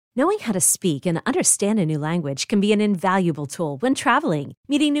Knowing how to speak and understand a new language can be an invaluable tool when traveling,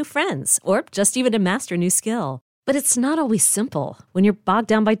 meeting new friends, or just even to master a new skill. But it's not always simple when you're bogged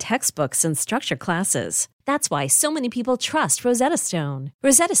down by textbooks and structured classes. That's why so many people trust Rosetta Stone.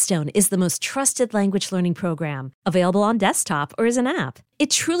 Rosetta Stone is the most trusted language learning program, available on desktop or as an app. It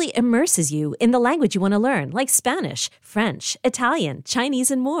truly immerses you in the language you want to learn, like Spanish, French, Italian,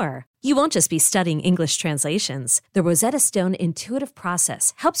 Chinese, and more. You won't just be studying English translations. The Rosetta Stone intuitive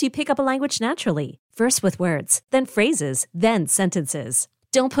process helps you pick up a language naturally, first with words, then phrases, then sentences.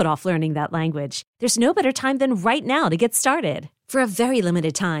 Don't put off learning that language. There's no better time than right now to get started. For a very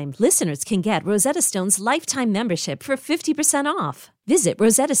limited time, listeners can get Rosetta Stone's lifetime membership for 50% off. Visit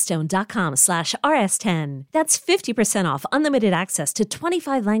rosettastone.com/rs10. That's 50% off unlimited access to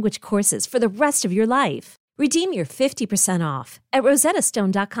 25 language courses for the rest of your life. Redeem your 50% off at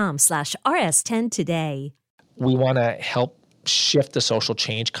rosettastone.com/rs10 today. We want to help shift the social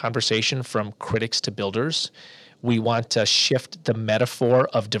change conversation from critics to builders. We want to shift the metaphor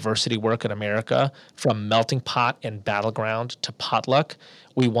of diversity work in America from melting pot and battleground to potluck.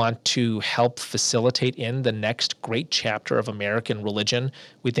 We want to help facilitate in the next great chapter of American religion.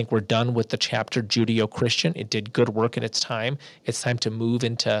 We think we're done with the chapter Judeo-Christian. It did good work in its time. It's time to move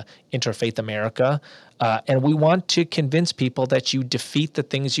into interfaith America. And we want to convince people that you defeat the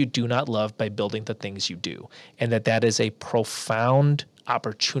things you do not love by building the things you do, and that is a profound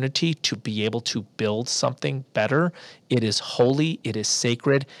opportunity to be able to build something better. It is holy, it is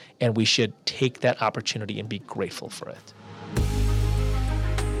sacred, and we should take that opportunity and be grateful for it.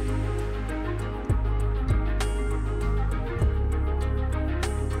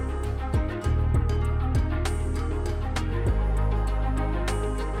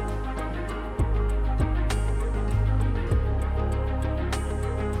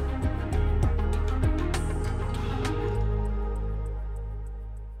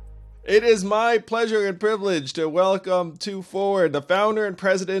 It is my pleasure and privilege to welcome to forward the founder and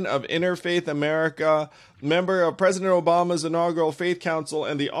president of Interfaith America, member of President Obama's inaugural Faith Council,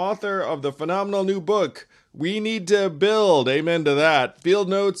 and the author of the phenomenal new book, We Need to Build, amen to that, Field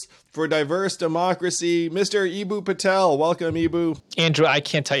Notes for Diverse Democracy, Mr. Eboo Patel. Welcome, Eboo. Andrew, I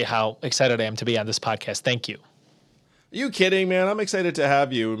can't tell you how excited I am to be on this podcast. Thank you. Are you kidding, man? I'm excited to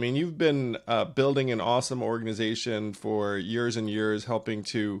have you. I mean, you've been building an awesome organization for years and years, helping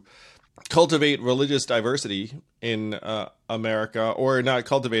to cultivate religious diversity in America, or not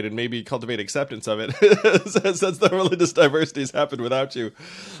cultivated, maybe cultivate acceptance of it, since the religious diversity has happened without you.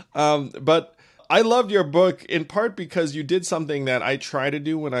 But I loved your book in part because you did something that I try to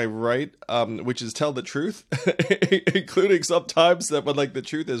do when I write, which is tell the truth, including sometimes that when the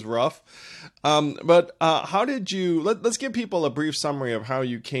truth is rough. But how did you, let's give people a brief summary of how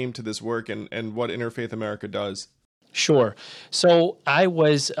you came to this work and what Interfaith America does. Sure. So I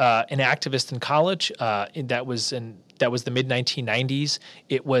was an activist in college. That was the mid-1990s.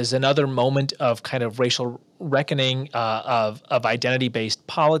 It was another moment of kind of racial reckoning, of identity-based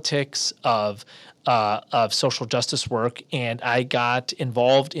politics, of social justice work, and I got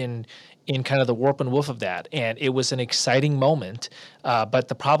involved in kind of the warp and woof of that. And it was an exciting moment. But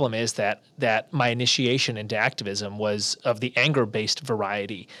the problem is that my initiation into activism was of the anger-based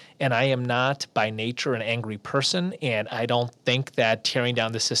variety. And I am not by nature an angry person. And I don't think that tearing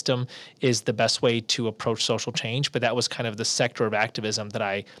down the system is the best way to approach social change. But that was kind of the sector of activism that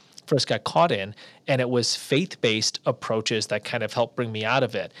I first got caught in, and it was faith-based approaches that kind of helped bring me out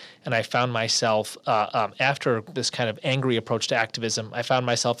of it. And I found myself, after this kind of angry approach to activism, I found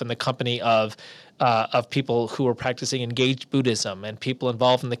myself in the company of people who were practicing engaged Buddhism, and people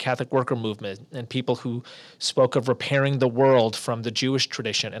involved in the Catholic worker movement, and people who spoke of repairing the world from the Jewish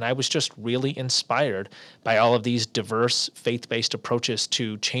tradition. And I was just really inspired by all of these diverse faith-based approaches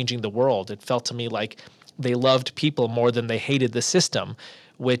to changing the world. It felt to me like they loved people more than they hated the system,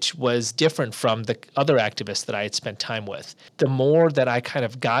 which was different from the other activists that I had spent time with. The more that I kind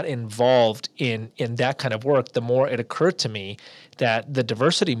of got involved in that kind of work, the more it occurred to me that the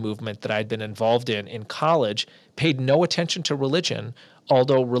diversity movement that I'd been involved in college paid no attention to religion,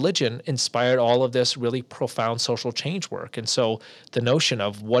 although religion inspired all of this really profound social change work. And so the notion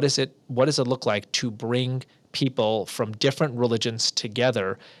of what does it look like to bring people from different religions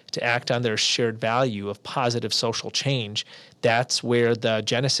together to act on their shared value of positive social change, that's where the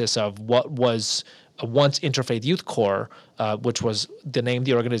genesis of what was once Interfaith Youth Corps, which was the name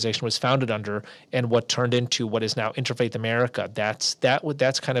the organization was founded under, and what turned into what is now Interfaith America. That's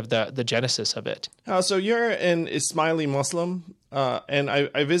kind of the genesis of it. So you're an Ismaili Muslim, and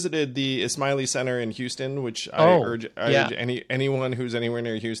I visited the Ismaili Center in Houston, which I urge anyone who's anywhere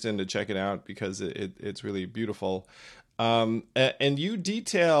near Houston to check it out because it's really beautiful. And you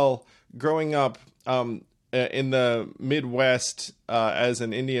detail growing up in the Midwest as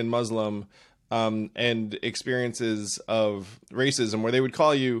an Indian Muslim, and experiences of racism where they would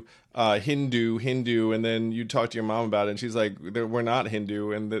call you Hindu, and then you'd talk to your mom about it, and she's like, "We're not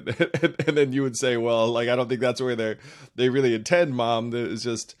Hindu," and and then you would say, "Well, like I don't think that's where they really intend, Mom. It's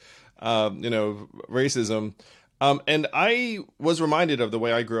just racism." And I was reminded of the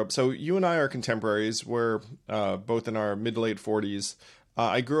way I grew up. So you and I are contemporaries. We're both in our mid to late 40s.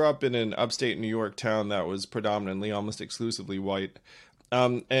 I grew up in an upstate New York town that was predominantly, almost exclusively white.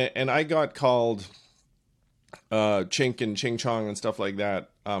 And I got called chink and ching chong and stuff like that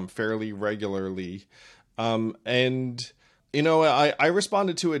fairly regularly. And I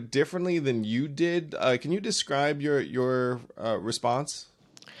responded to it differently than you did. Can you describe your response?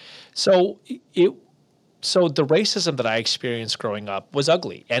 So the racism that I experienced growing up was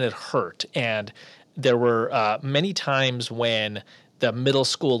ugly, and it hurt. And there were many times when the middle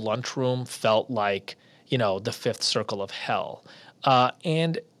school lunchroom felt like, the fifth circle of hell.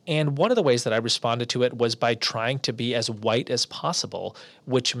 And one of the ways that I responded to it was by trying to be as white as possible,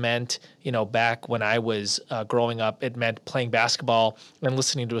 which meant, back when I was growing up, it meant playing basketball and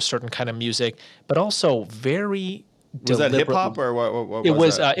listening to a certain kind of music, but also very Was that hip hop or what it was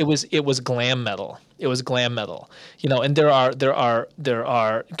was that? it was glam metal. It was glam metal. And there are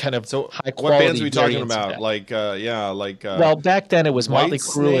kind of So high quality what bands are we talking variants of about? that. Well, back then it was Motley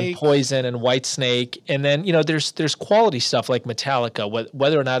Crue and Whitesnake? Poison and Whitesnake, and then there's quality stuff like Metallica.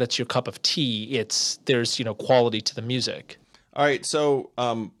 Whether or not it's your cup of tea, there's quality to the music. All right, so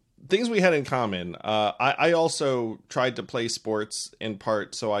things we had in common. I also tried to play sports in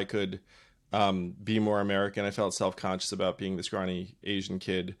part so I could be more American. I felt self-conscious about being the scrawny Asian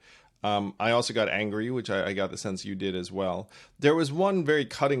kid. I also got angry, which I got the sense you did as well. There was one very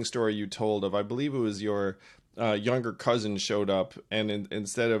cutting story you told of, I believe it was your younger cousin showed up, and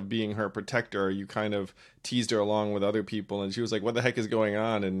instead of being her protector, you kind of teased her along with other people, and she was like, "What the heck is going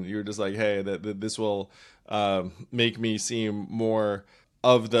on?" And you were just like, "Hey, this will make me seem more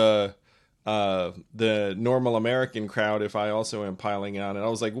of the normal American crowd if I also am piling on." And I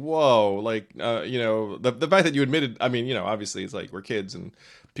was like, whoa, like, the fact that you admitted, I mean, obviously it's like we're kids and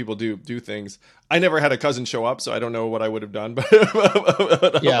people do things. I never had a cousin show up, so I don't know what I would have done, but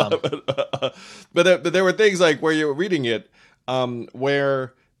Yeah. but there were things like where you were reading it,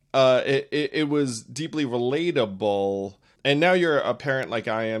 where it was deeply relatable. And now you're a parent like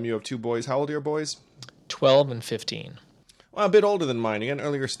I am. You have two boys. How old are your boys? 12 and 15. Well, a bit older than mine. You got an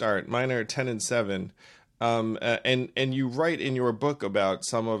earlier start. Mine are 10 and 7. And you write in your book about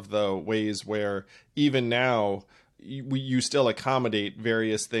some of the ways where even now you still accommodate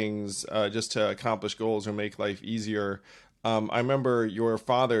various things just to accomplish goals or make life easier. I remember your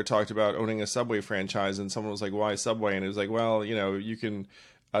father talked about owning a Subway franchise, and someone was like, "Why Subway?" And it was like, "Well, you can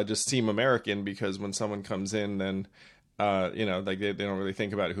just seem American because when someone comes in, then like they don't really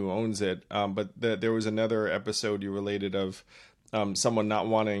think about who owns it." But there was another episode you related of someone not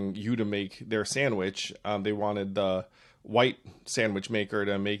wanting you to make their sandwich. They wanted the white sandwich maker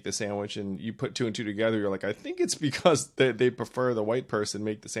to make the sandwich, and you put two and two together. You're like, I think it's because they prefer the white person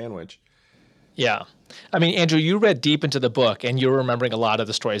make the sandwich. Yeah. I mean, Andrew, you read deep into the book and you're remembering a lot of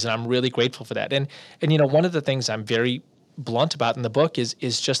the stories, and I'm really grateful for that. And one of the things I'm very blunt about in the book is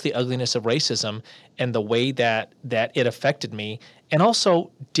just the ugliness of racism and the way that it affected me and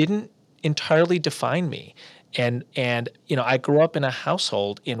also didn't entirely define me. And I grew up in a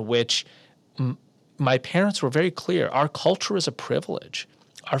household in which my parents were very clear. Our culture is a privilege.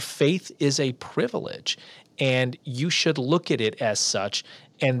 Our faith is a privilege, and you should look at it as such.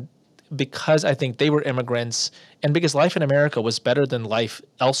 And because I think they were immigrants and because life in America was better than life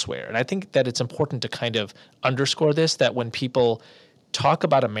elsewhere. And I think that it's important to kind of underscore this, that when people talk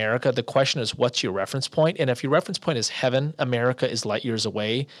about America, the question is, what's your reference point? And if your reference point is heaven, America is light years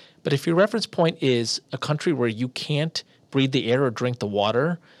away. But if your reference point is a country where you can't breathe the air or drink the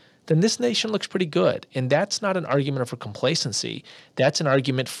water, then this nation looks pretty good. And that's not an argument for complacency. That's an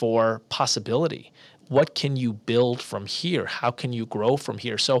argument for possibility. What can you build from here? How can you grow from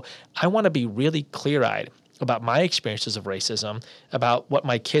here? So I want to be really clear-eyed about my experiences of racism, about what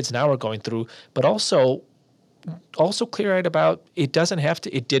my kids now are going through, but also clear-eyed about it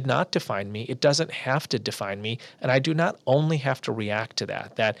did not define me. It doesn't have to define me. And I do not only have to react to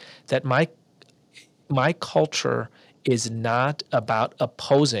that my culture is not about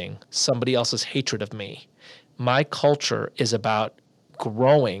opposing somebody else's hatred of me. My culture is about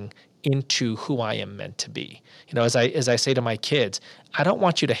growing into who I am meant to be. As I say to my kids, I don't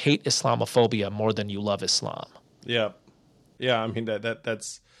want you to hate Islamophobia more than you love Islam. Yeah. I mean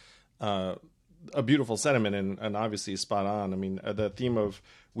that's a beautiful sentiment and obviously spot on. I mean, the theme of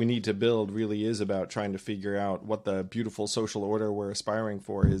we need to build really is about trying to figure out what the beautiful social order we're aspiring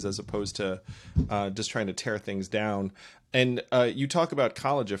for is, as opposed to just trying to tear things down. And you talk about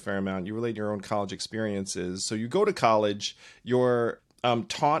college a fair amount. You relate your own college experiences. So you go to college, you're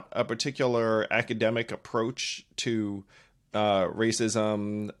taught a particular academic approach to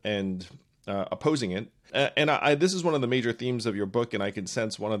racism and opposing it. And this is one of the major themes of your book, and I can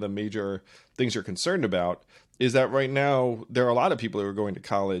sense one of the major things you're concerned about is that right now there are a lot of people who are going to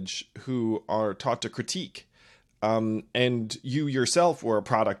college who are taught to critique. And you yourself were a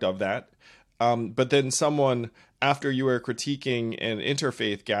product of that. But then someone, after you were critiquing an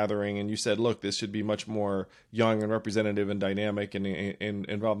interfaith gathering and you said, look, this should be much more young and representative and dynamic and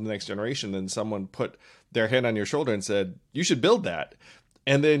involve the next generation, then someone put their hand on your shoulder and said, you should build that.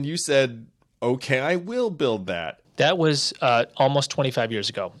 And then you said, okay, I will build that. That was almost 25 years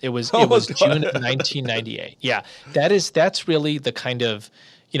ago. It was June of 1998. Yeah, that's really the kind of,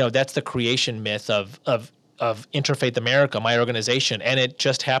 that's the creation myth of Interfaith America, my organization, and it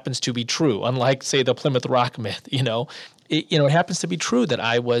just happens to be true. Unlike, say, the Plymouth Rock myth, it happens to be true that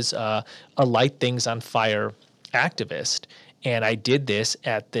I was a Light Things on Fire activist, and I did this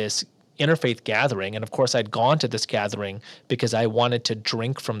at this interfaith gathering. And of course, I'd gone to this gathering because I wanted to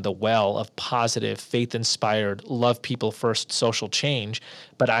drink from the well of positive, faith-inspired, love people first social change.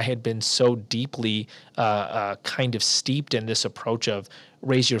 But I had been so deeply kind of steeped in this approach of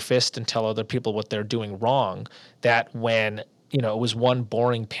raise your fist and tell other people what they're doing wrong, that when it was one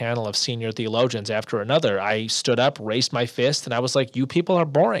boring panel of senior theologians after another, I stood up, raised my fist, and I was like, you people are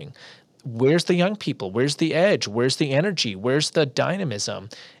boring. Where's the young people? Where's the edge? Where's the energy? Where's the dynamism?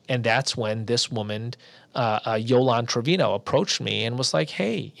 And that's when this woman, Yolande Trevino, approached me and was like,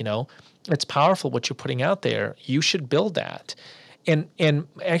 hey, it's powerful what you're putting out there. You should build that. And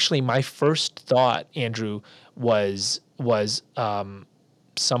actually my first thought, Andrew, was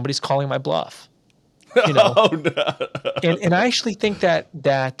somebody's calling my bluff. Oh, no. And I actually think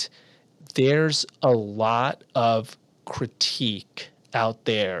that there's a lot of critique out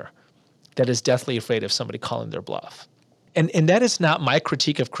there that is deathly afraid of somebody calling their bluff. And that is not my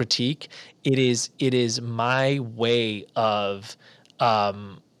critique of critique. It is my way of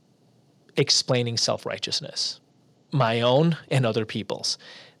explaining self-righteousness, my own and other people's,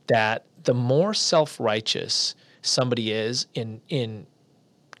 that the more self-righteous somebody is in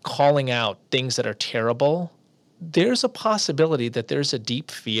calling out things that are terrible, there's a possibility that there's a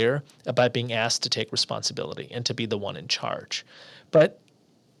deep fear about being asked to take responsibility and to be the one in charge. But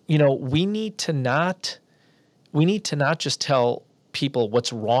we need to not just tell people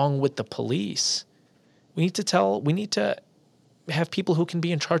what's wrong with the police. We need to have people who can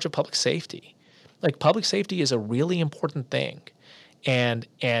be in charge of public safety. Like, public safety is a really important thing. And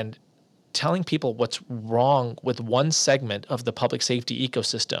telling people what's wrong with one segment of the public safety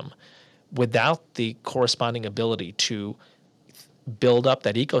ecosystem without the corresponding ability to build up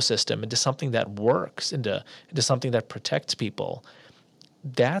that ecosystem into something that works, into something that protects people,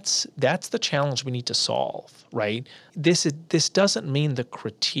 that's the challenge we need to solve, right? This doesn't mean the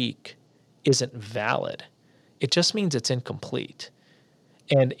critique isn't valid. It just means it's incomplete.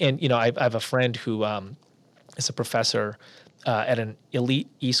 And I have a friend who is a professor at an elite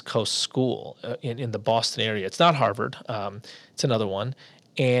East Coast school in the Boston area. It's not Harvard. It's another one.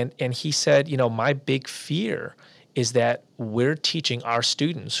 And he said, my big fear is that we're teaching our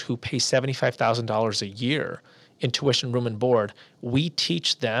students who pay $75,000 a year in tuition, room, and board, we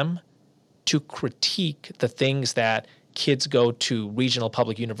teach them to critique the things that kids go to regional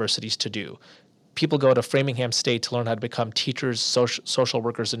public universities to do. People go to Framingham State to learn how to become teachers, social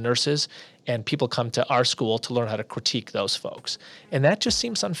workers, and nurses, and people come to our school to learn how to critique those folks. And that just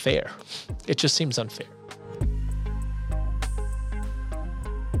seems unfair. It just seems unfair.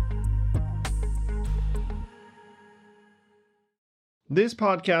 This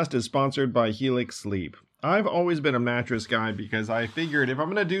podcast is sponsored by Helix Sleep. I've always been a mattress guy because I figured if I'm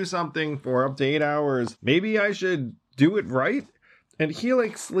going to do something for up to 8 hours, maybe I should do it right. And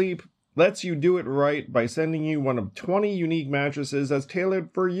Helix Sleep lets you do it right by sending you one of 20 unique mattresses that's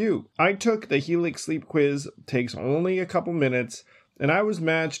tailored for you. I took the Helix Sleep quiz, takes only a couple minutes, and I was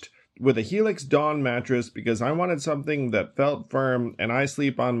matched with a Helix Dawn mattress because I wanted something that felt firm and I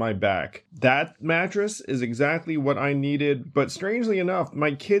sleep on my back. That mattress is exactly what I needed, but strangely enough,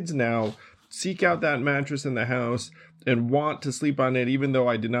 my kids now seek out that mattress in the house and want to sleep on it even though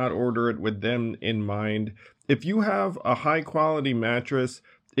I did not order it with them in mind. If you have a high quality mattress,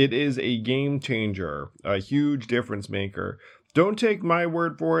 it is a game changer, a huge difference maker. Don't take my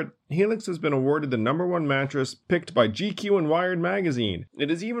word for it. Helix has been awarded the #1 mattress picked by GQ and Wired magazine.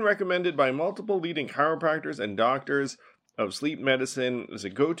 It is even recommended by multiple leading chiropractors and doctors of sleep medicine as a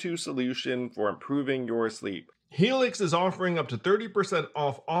go-to solution for improving your sleep. Helix is offering up to 30%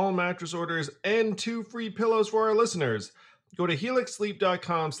 off all mattress orders and 2 free pillows for our listeners. Go to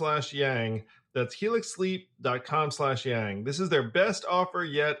helixsleep.com/yang. That's helixsleep.com/yang. This is their best offer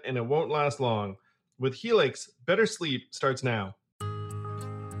yet, and it won't last long. With Helix, better sleep starts now.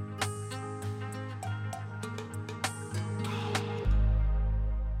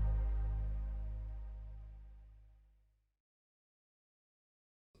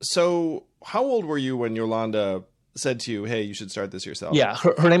 So, how old were you when Yolanda said to you, "Hey, you should start this yourself"? Yeah,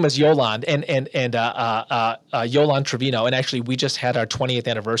 her name was Yolande, and Yolande Trevino. And actually, we just had our 20th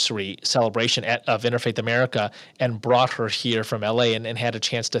anniversary celebration of Interfaith America, and brought her here from LA, and had a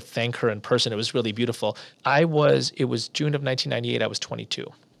chance to thank her in person. It was really beautiful. It was June of 1998. I was 22.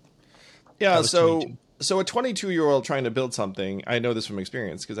 Yeah, so a 22-year-old trying to build something. I know this from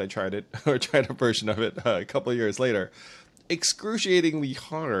experience because I tried it, or tried a version of it a couple of years later. Excruciatingly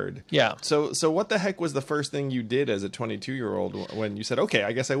hard. Yeah. So what the heck was the first thing you did as a 22-year-old when you said, "Okay,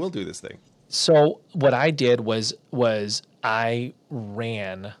 I guess I will do this thing"? So what I did was I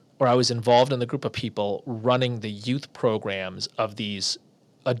ran, or I was involved in the group of people running the youth programs of these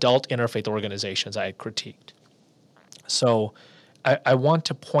adult interfaith organizations I had critiqued. So I want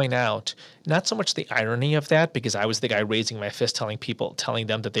to point out not so much the irony of that, because I was the guy raising my fist telling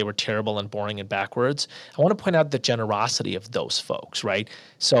them that they were terrible and boring and backwards. I want to point out the generosity of those folks, right?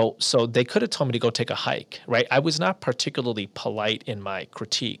 So they could have told me to go take a hike, right? I was not particularly polite in my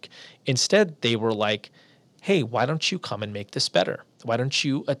critique. Instead, they were like, "Hey, why don't you come and make this better? Why don't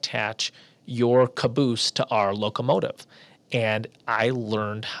you attach your caboose to our locomotive?" And I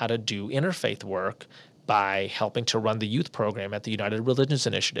learned how to do interfaith work by helping to run the youth program at the United Religions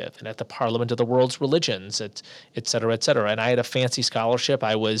Initiative and at the Parliament of the World's Religions, et cetera, et cetera. And I had a fancy scholarship.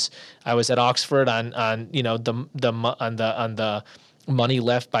 I was at Oxford on the money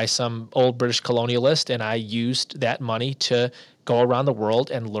left by some old British colonialist, and I used that money to go around the world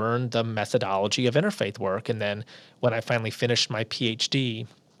and learn the methodology of interfaith work. And then when I finally finished my PhD,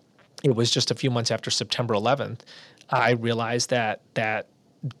 it was just a few months after September 11th, I realized that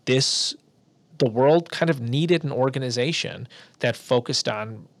the world kind of needed an organization that focused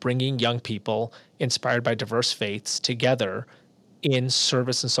on bringing young people inspired by diverse faiths together in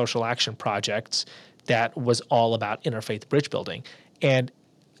service and social action projects that was all about interfaith bridge building. And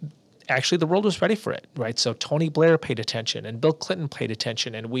actually the world was ready for it, right? So Tony Blair paid attention, and Bill Clinton paid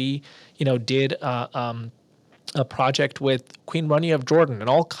attention, and we, did a project with Queen Rania of Jordan and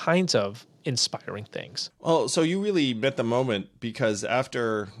all kinds of inspiring things. Well, so you really met the moment, because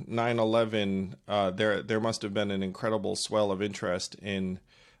after 9/11, there must have been an incredible swell of interest in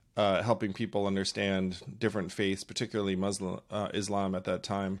helping people understand different faiths, particularly Islam at that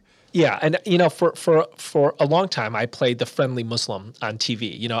time. Yeah, and for a long time, I played the friendly Muslim on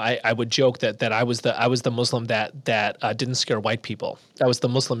TV. I would joke that I was the Muslim that didn't scare white people. I was the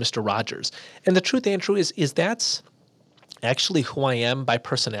Muslim Mr. Rogers. And the truth, Andrew, is that's actually who I am by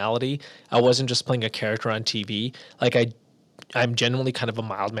personality. I wasn't just playing a character on TV. Like I'm genuinely kind of a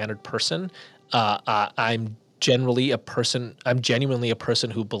mild-mannered person. I'm genuinely a person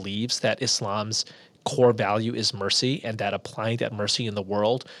who believes that Islam's core value is mercy, and that applying that mercy in the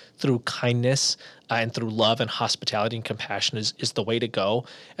world through kindness and through love and hospitality and compassion is the way to go.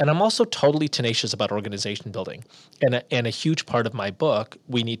 And I'm also totally tenacious about organization building. And a huge part of my book,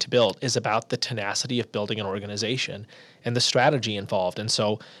 We Need to Build, is about the tenacity of building an organization and the strategy involved. And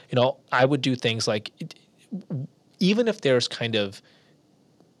so, I would do things like, even if there's kind of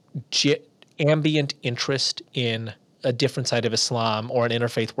ambient interest in a different side of Islam or an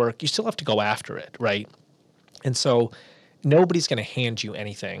interfaith work, you still have to go after it, right? And so nobody's going to hand you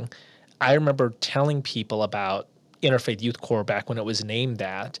anything. I remember telling people about Interfaith Youth Corps back when it was named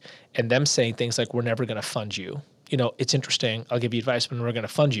that, and them saying things like, "We're never going to fund you. It's interesting. I'll give you advice, but we're going to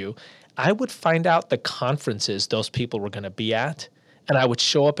fund you." I would find out the conferences those people were going to be at, and I would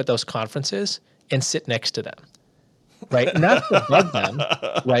show up at those conferences and sit next to them, right? Not to bug them,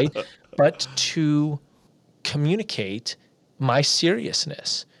 right? But to communicate my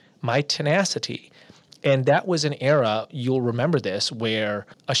seriousness, my tenacity. And that was an era, you'll remember this, where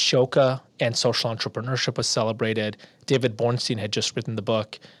Ashoka and social entrepreneurship was celebrated. David Bornstein had just written the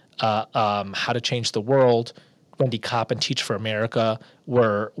book, How to Change the World. Wendy Kopp and Teach for America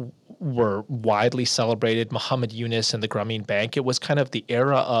were widely celebrated. Muhammad Yunus and the Grameen Bank. It was kind of the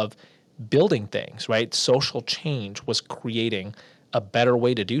era of building things, right? Social change was creating a better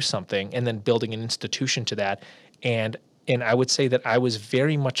way to do something, and then building an institution to that. And And I would say that I was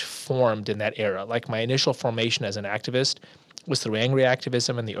very much formed in that era. Like my initial formation as an activist was through angry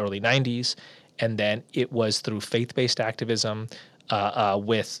activism in the early 90s. And then it was through faith-based activism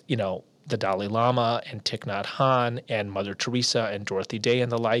with, the Dalai Lama and Thich Nhat Hanh and Mother Teresa and Dorothy Day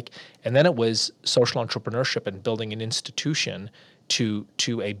and the like. And then it was social entrepreneurship and building an institution to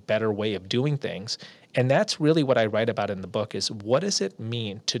a better way of doing things. And that's really what I write about in the book is what does it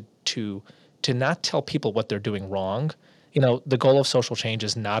mean to not tell people what they're doing wrong. The goal of social change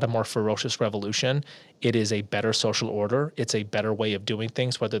is not a more ferocious revolution. It is a better social order. It's a better way of doing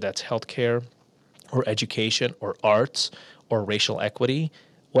things, whether that's healthcare or education or arts or racial equity.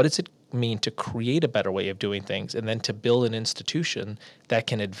 What does it mean to create a better way of doing things and then to build an institution that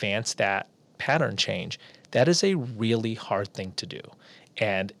can advance that pattern change? That is a really hard thing to do.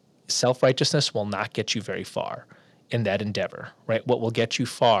 And self-righteousness will not get you very far in that endeavor, right? What will get you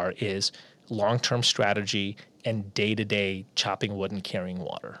far is long-term strategy and day-to-day chopping wood and carrying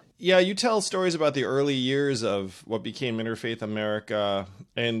water. Yeah, you tell stories about the early years of what became Interfaith America,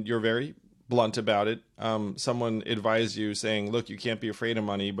 and you're very blunt about it. Someone advised you saying, look, you can't be afraid of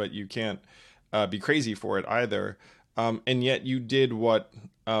money, but you can't be crazy for it either. And yet you did what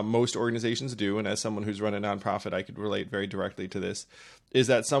most organizations do. And as someone who's run a nonprofit, I could relate very directly to this, is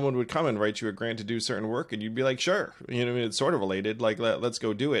that someone would come and write you a grant to do certain work. And you'd be like, sure, it's sort of related. Like, let's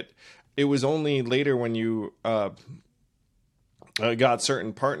go do it. It was only later when you got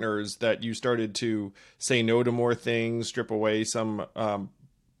certain partners that you started to say no to more things, strip away some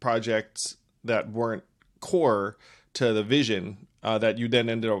projects that weren't core to the vision that you then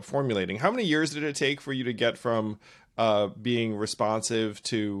ended up formulating. How many years did it take for you to get from being responsive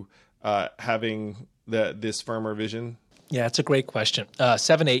to having this firmer vision? Yeah, it's a great question.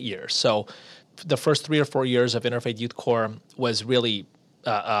 7-8 years. So the first 3 or 4 years of Interfaith Youth Core was really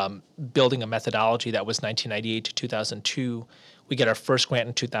building a methodology. That was 1998 to 2002. We get our first grant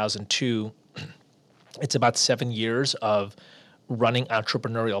in 2002. It's about 7 years of running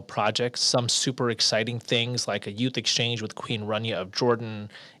entrepreneurial projects, some super exciting things like a youth exchange with Queen Rania of Jordan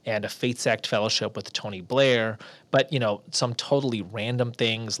and a Faiths Act fellowship with Tony Blair, but some totally random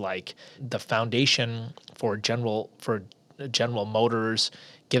things like the Foundation for General Motors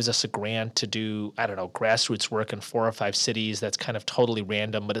gives us a grant to do, grassroots work in 4 or 5 cities. That's kind of totally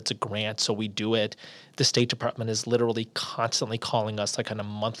random, but it's a grant, so we do it. The State Department is literally constantly calling us like on a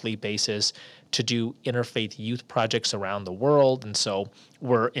monthly basis to do interfaith youth projects around the world. And so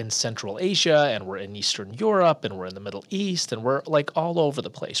we're in Central Asia and we're in Eastern Europe and we're in the Middle East and we're like all over the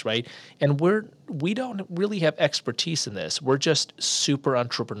place, right? And we don't really have expertise in this. We're just super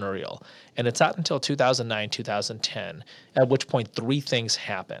entrepreneurial. And it's not until 2009, 2010, at which point 3 things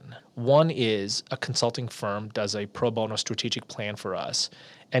happen. One is a consulting firm does a pro bono strategic plan for us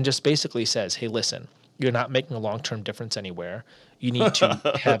and just basically says, hey, listen, you're not making a long-term difference anywhere. You need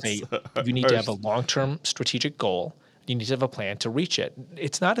to have a long-term strategic goal. You need to have a plan to reach it.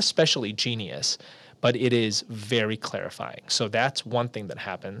 It's not especially genius, but it is very clarifying. So that's one thing that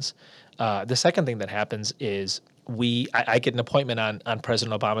happens. The second thing that happens is I get an appointment on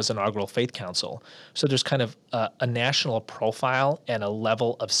President Obama's inaugural Faith Council. So there's kind of a national profile and a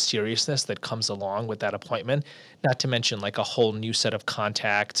level of seriousness that comes along with that appointment, not to mention like a whole new set of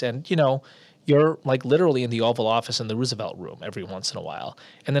contacts. And, you're like literally in the Oval Office in the Roosevelt Room every once in a while.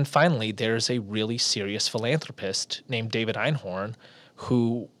 And then finally, there's a really serious philanthropist named David Einhorn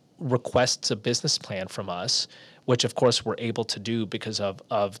who requests a business plan from us, which of course we're able to do because of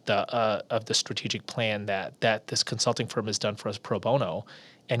the strategic plan that this consulting firm has done for us pro bono,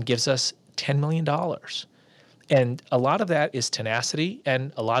 and gives us $10 million. And a lot of that is tenacity,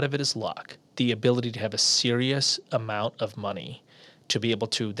 and a lot of it is luck. The ability to have a serious amount of money to be able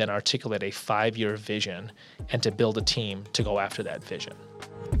to then articulate a 5-year vision and to build a team to go after that vision.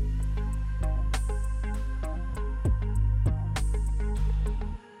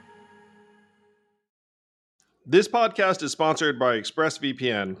 This podcast is sponsored by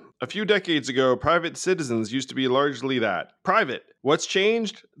ExpressVPN. A few decades ago, private citizens used to be largely that. Private. What's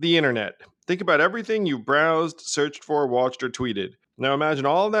changed? The internet. Think about everything you've browsed, searched for, watched, or tweeted. Now imagine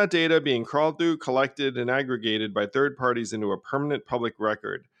all of that data being crawled through, collected, and aggregated by third parties into a permanent public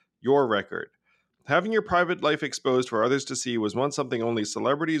record. Your record. Having your private life exposed for others to see was once something only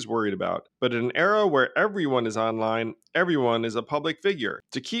celebrities worried about. But in an era where everyone is online, everyone is a public figure.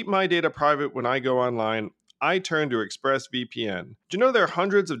 To keep my data private when I go online, I turn to ExpressVPN. Do you know there are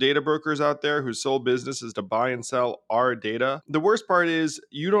hundreds of data brokers out there whose sole business is to buy and sell our data? The worst part is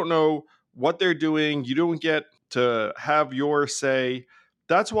you don't know what they're doing. You don't get to have your say.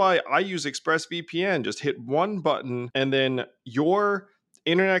 That's why I use ExpressVPN. Just hit one button and then your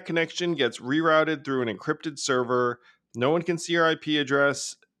internet connection gets rerouted through an encrypted server No one can see your IP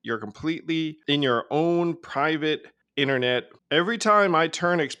address. You're completely in your own private internet. Every time I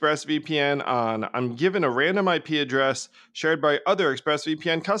turn ExpressVPN on, I'm given a random IP address shared by other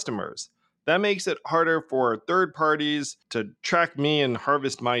ExpressVPN customers. That makes it harder for third parties to track me and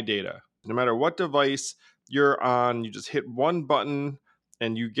harvest my data. No matter what device you're on, you just hit one button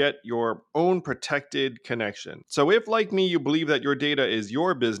and you get your own protected connection. So if, like me, you believe that your data is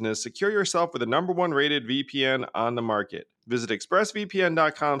your business, secure yourself with the #1 rated VPN on the market. Visit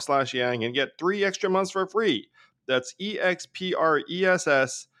expressvpn.com/yang and get 3 extra months for free. That's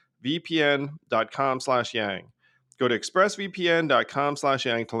expressvpn.com/yang. Go to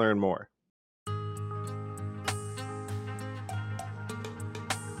expressvpn.com/yang to learn more.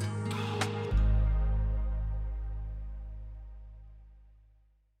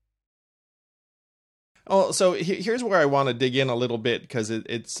 Oh, so here's where I want to dig in a little bit because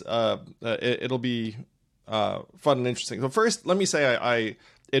it'll be fun and interesting. So first, let me say I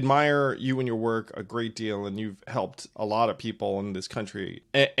admire you and your work a great deal, and you've helped a lot of people in this country.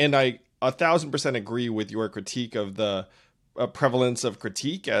 And I 1,000% agree with your critique of the prevalence of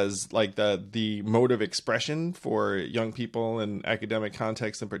critique as like the mode of expression for young people in academic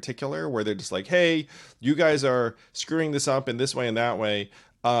context in particular, where they're just like, hey, you guys are screwing this up in this way and that way.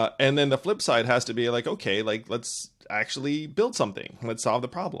 And then the flip side has to be like, okay, like let's actually build something. Let's solve the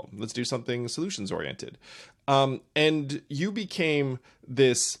problem. Let's do something solutions oriented. And you became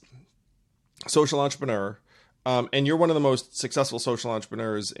this social entrepreneur, and you're one of the most successful social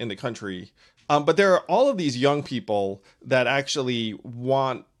entrepreneurs in the country. But there are all of these young people that actually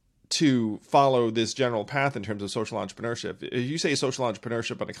want to follow this general path in terms of social entrepreneurship. If you say social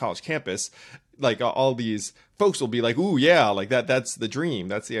entrepreneurship on a college campus, like all these folks will be like, ooh, yeah, like that's the dream.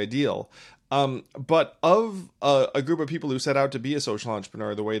 That's the ideal. But of a group of people who set out to be a social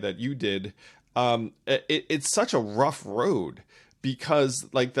entrepreneur the way that you did, it's such a rough road because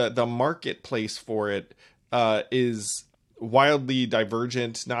like the marketplace for it is wildly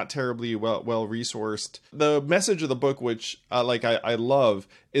divergent, not terribly well resourced. The message of the book, which I love,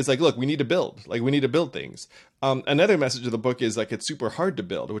 is like, look, we need to build things. Another message of the book is like it's super hard to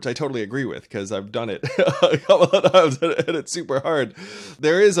build, which I totally agree with because I've done it a couple of times and it's super hard.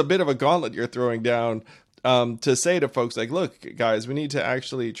 There is a bit of a gauntlet you're throwing down to say to folks like, look, guys, we need to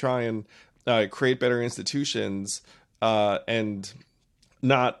actually try and create better institutions and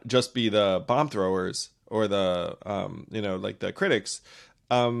not just be the bomb throwers or the like the critics,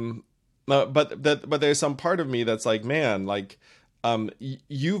 but there's some part of me that's like, man, like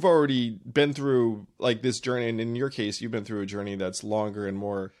you've already been through like this journey, and in your case, you've been through a journey that's longer and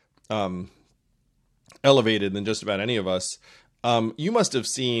more elevated than just about any of us. You must have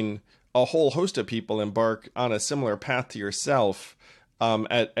seen a whole host of people embark on a similar path to yourself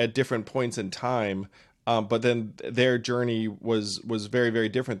at different points in time, but then their journey was very, very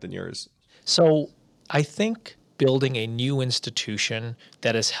different than yours. So I think building a new institution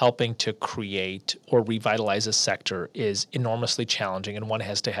that is helping to create or revitalize a sector is enormously challenging, and one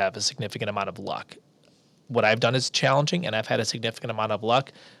has to have a significant amount of luck. What I've done is challenging, and I've had a significant amount of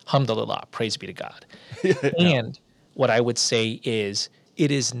luck. Alhamdulillah, praise be to God. Yeah. And what I would say is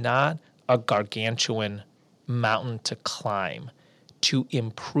it is not a gargantuan mountain to climb to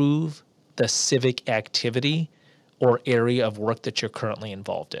improve the civic activity or area of work that you're currently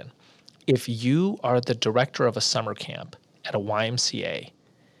involved in. If you are the director of a summer camp at a YMCA,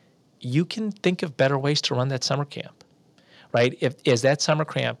 you can think of better ways to run that summer camp, right? As that summer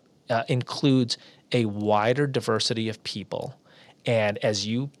camp includes a wider diversity of people, and as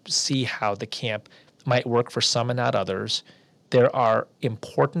you see how the camp might work for some and not others, there are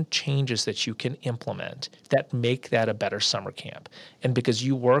important changes that you can implement that make that a better summer camp. And because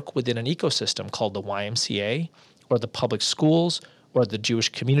you work within an ecosystem called the YMCA or the public schools or the Jewish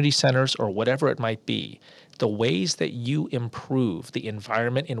community centers or whatever it might be, the ways that you improve the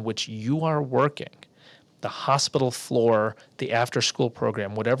environment in which you are working, the hospital floor, the after-school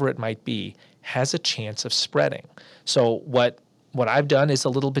program, whatever it might be, has a chance of spreading. So what I've done is a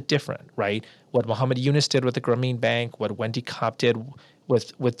little bit different, right? What Muhammad Yunus did with the Grameen Bank, what Wendy Kopp did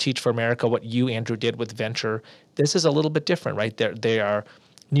with Teach for America, what you, Andrew, did with Venture, this is a little bit different, right? They are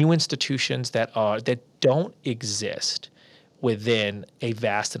new institutions that don't exist within a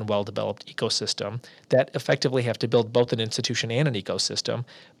vast and well-developed ecosystem that effectively have to build both an institution and an ecosystem.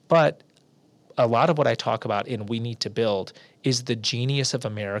 But a lot of what I talk about in We Need to Build is the genius of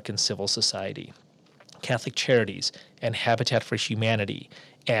American civil society, Catholic Charities and Habitat for Humanity,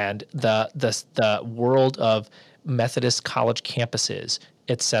 and the world of Methodist college campuses,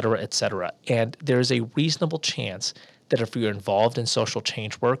 et cetera, et cetera. And there's a reasonable chance that if you're involved in social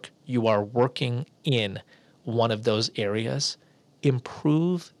change work, you are working in one of those areas,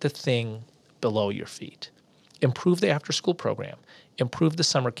 improve the thing below your feet. Improve the after-school program. Improve the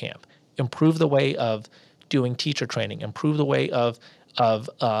summer camp. Improve the way of doing teacher training. Improve the way of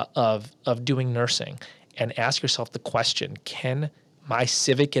doing nursing. And ask yourself the question: can my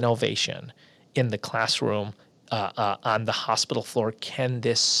civic innovation in the classroom, on the hospital floor, can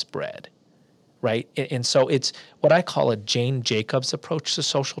this spread? Right? And so it's what I call a Jane Jacobs approach to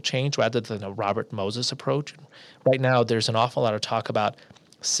social change rather than a Robert Moses approach. Right now, there's an awful lot of talk about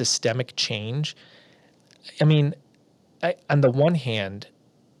systemic change. I mean, on the one hand,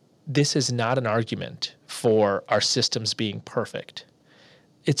 this is not an argument for our systems being perfect.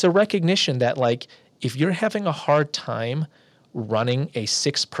 It's a recognition that, like, if you're having a hard time running a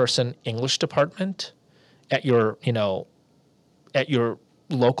 6-person English department at your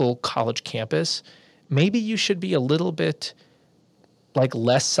local college campus, maybe you should be a little bit like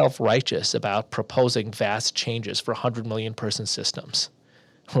less self-righteous about proposing vast changes for 100 million person systems,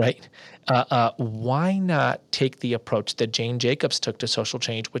 right? Why not take the approach that Jane Jacobs took to social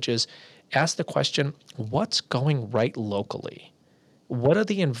change, which is ask the question, what's going right locally? What are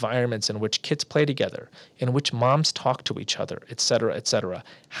the environments in which kids play together, in which moms talk to each other, et cetera, et cetera?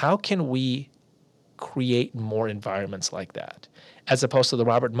 How can we create more environments like that, as opposed to the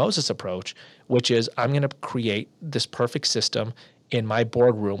Robert Moses approach, which is I'm going to create this perfect system in my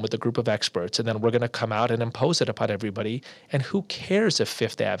boardroom with a group of experts, and then we're going to come out and impose it upon everybody, and who cares if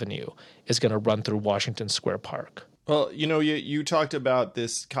Fifth Avenue is going to run through Washington Square Park? Well, you talked about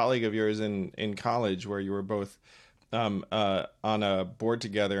this colleague of yours in college where you were both on a board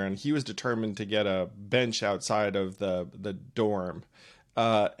together, and he was determined to get a bench outside of the dorm.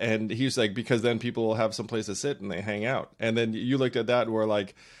 And he was like, because then people will have some place to sit and they hang out. And then you looked at that and were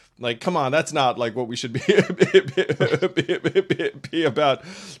like, come on, that's not like what we should be about.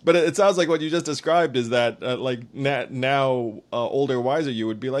 But it sounds like what you just described is that now older, wiser, you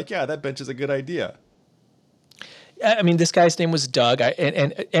would be like, yeah, that bench is a good idea. I mean, this guy's name was Doug.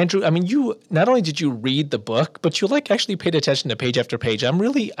 And Andrew, I mean, you not only did you read the book, but you actually paid attention to page after page. I'm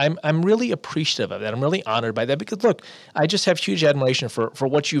really appreciative of that. I'm really honored by that because look, I just have huge admiration for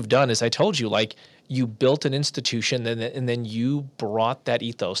what you've done. As I told you, like you built an institution and then you brought that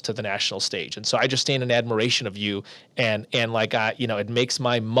ethos to the national stage. And so I just stand in admiration of you and like, it makes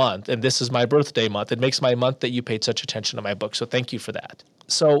my month, and this is my birthday month. It makes my month that you paid such attention to my book. So thank you for that.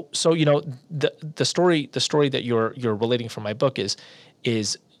 So the story that you're relating from my book is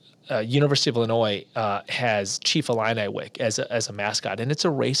University of Illinois has Chief Illiniwek as a mascot, and it's a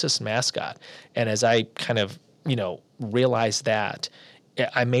racist mascot. And as I kind of realized that,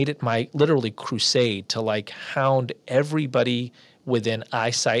 I made it my literally crusade to like hound everybody within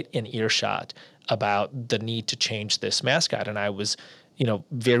eyesight and earshot about the need to change this mascot. And I was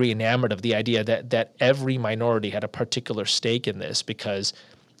very enamored of the idea that every minority had a particular stake in this because,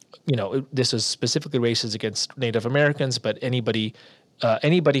 this was specifically racist against Native Americans, but anybody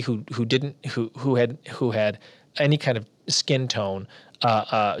who had any kind of skin tone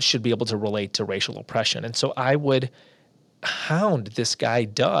should be able to relate to racial oppression. And so I would hound this guy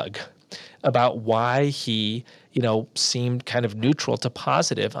Doug about why he seemed kind of neutral to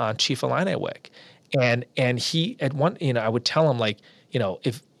positive on Chief Illiniwek. And he at one, I would tell him like,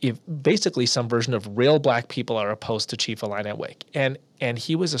 if basically some version of real black people are opposed to Chief Illiniwek. And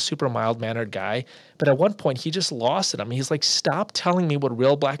he was a super mild-mannered guy, but at one point he just lost it. I mean, he's like, stop telling me what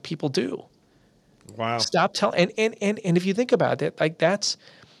real black people do. Wow. Stop telling. And if you think about it, like that's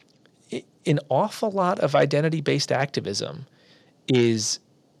an awful lot of identity-based activism is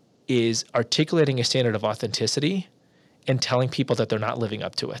articulating a standard of authenticity and telling people that they're not living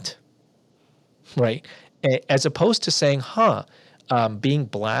up to it, right? As opposed to saying, being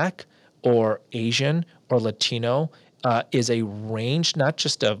black or Asian or Latino is a range not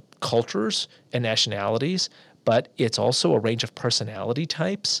just of cultures and nationalities, but it's also a range of personality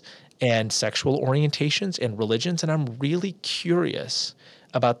types and sexual orientations and religions. And I'm really curious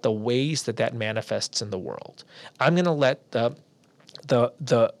about the ways that manifests in the world. I'm going to let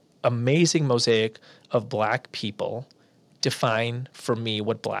the amazing mosaic of black people define for me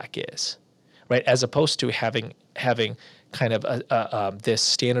what black is, right? As opposed to having kind of this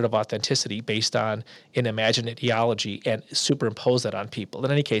standard of authenticity based on an imagined ideology and superimpose that on people.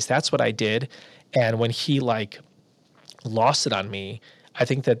 In any case, that's what I did. And when he lost it on me, I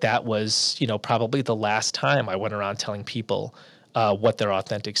think that was, probably the last time I went around telling people what their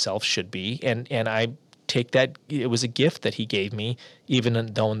authentic self should be. And I take that, it was a gift that he gave me,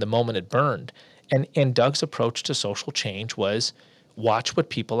 even though in the moment it burned. And Doug's approach to social change was watch what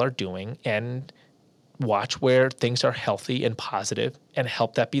people are doing and watch where things are healthy and positive and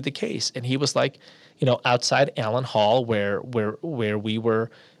help that be the case. And he was like, outside Allen Hall, where we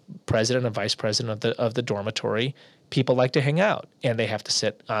were president and vice president of the dormitory, people like to hang out and they have to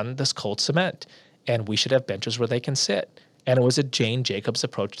sit on this cold cement, and we should have benches where they can sit. And it was a Jane Jacobs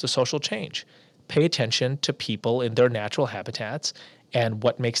approach to social change. Pay attention to people in their natural habitats and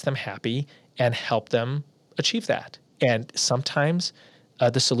what makes them happy and help them achieve that. And sometimes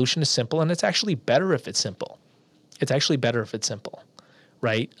the solution is simple, and it's actually better if it's simple. It's actually better if it's simple,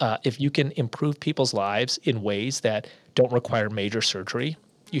 right? If you can improve people's lives in ways that don't require major surgery,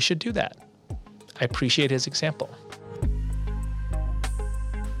 you should do that. I appreciate his example.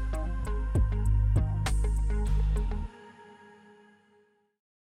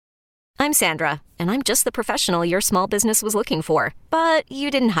 I'm Sandra, and I'm just the professional your small business was looking for. But you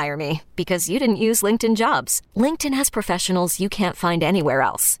didn't hire me because you didn't use LinkedIn Jobs. LinkedIn has professionals you can't find anywhere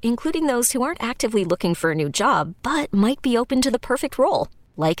else, including those who aren't actively looking for a new job, but might be open to the perfect role,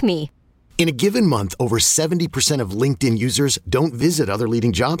 like me. In a given month, over 70% of LinkedIn users don't visit other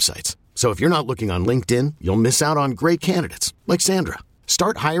leading job sites. So if you're not looking on LinkedIn, you'll miss out on great candidates like Sandra.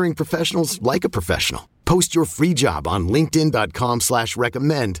 Start hiring professionals like a professional. Post your free job on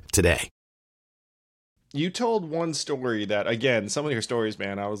linkedin.com/recommend today. You told one story that, again, some of your stories,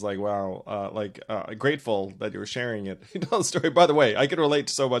 man, I was like, wow, grateful that you were sharing it. You told a story, by the way, I can relate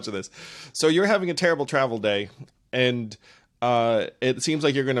to so much of this. So you're having a terrible travel day, and it seems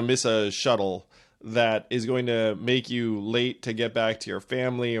like you're going to miss a shuttle that is going to make you late to get back to your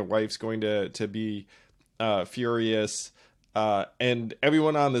family. Your wife's going to be furious. And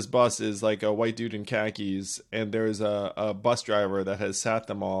everyone on this bus is like a white dude in khakis, and there's a bus driver that has sat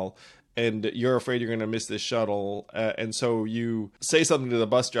them all, and you're afraid you're going to miss this shuttle. And so you say something to the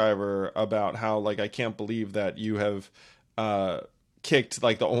bus driver about how, like, I can't believe that you have kicked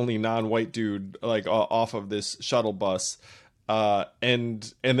like the only non-white dude like off of this shuttle bus.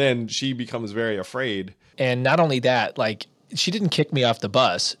 And then she becomes very afraid. And not only that, like, she didn't kick me off the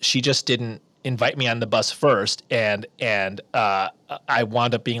bus. She just didn't invite me on the bus first, and I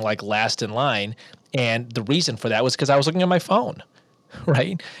wound up being like last in line. And the reason for that was because I was looking at my phone,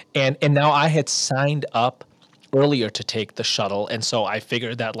 right? And now I had signed up earlier to take the shuttle, and so I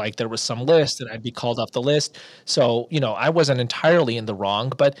figured that like there was some list and I'd be called off the list. So, I wasn't entirely in the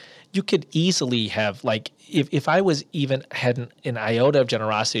wrong, but you could easily have, like, if I was even had an iota of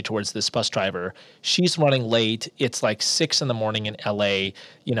generosity towards this bus driver, she's running late. It's like 6 a.m. in LA.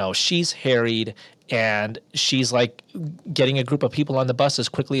 She's harried, and she's like getting a group of people on the bus as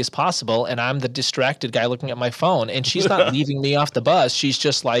quickly as possible. And I'm the distracted guy looking at my phone, and she's not leaving me off the bus. She's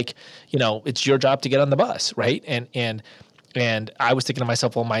just like, it's your job to get on the bus, right? And I was thinking to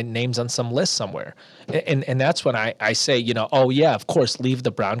myself, well, my name's on some list somewhere. And that's when I say, oh yeah, of course, leave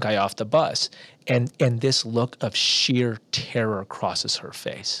the brown guy off the bus. And this look of sheer terror crosses her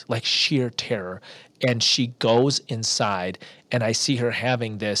face, like sheer terror. And she goes inside, and I see her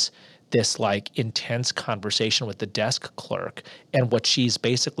having this like intense conversation with the desk clerk. And what she's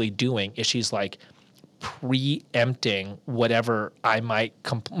basically doing is she's like preempting whatever I might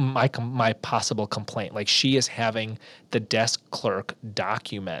my possible complaint. Like, she is having the desk clerk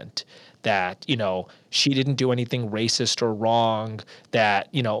document that she didn't do anything racist or wrong,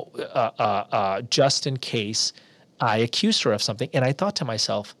 that just in case I accused her of something. And I thought to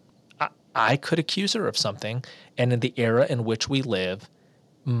myself, I could accuse her of something, and in the era in which we live,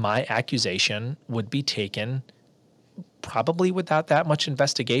 my accusation would be taken probably without that much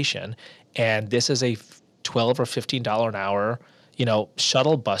investigation. And this is a $12 or $15 an hour,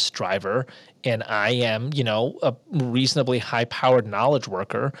 shuttle bus driver. And I am, a reasonably high-powered knowledge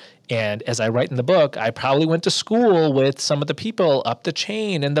worker. And as I write in the book, I probably went to school with some of the people up the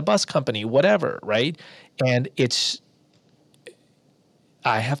chain in the bus company, whatever, right? And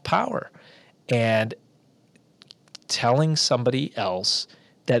I have power. And telling somebody else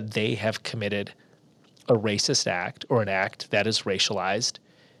that they have committed a racist act or an act that is racialized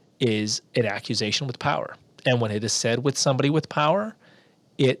is an accusation with power. And when it is said with somebody with power,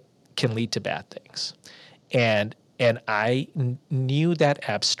 it can lead to bad things. And I knew that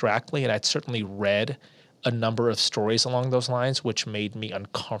abstractly, and I'd certainly read a number of stories along those lines, which made me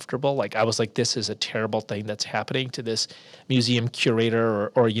uncomfortable. Like, I was like, this is a terrible thing that's happening to this museum curator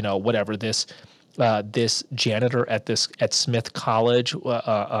or whatever, this janitor at Smith College,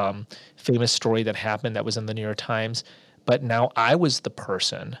 famous story that happened that was in the New York Times. But now I was the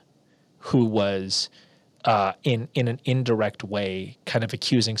person who was in an indirect way kind of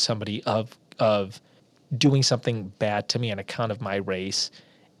accusing somebody of doing something bad to me on account of my race,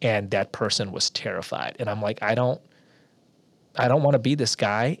 and that person was terrified. And I'm like, I don't want to be this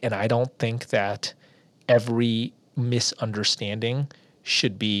guy, and I don't think that every misunderstanding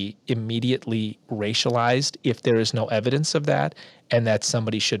should be immediately racialized if there is no evidence of that, and that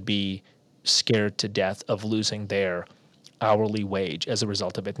somebody should be scared to death of losing their hourly wage as a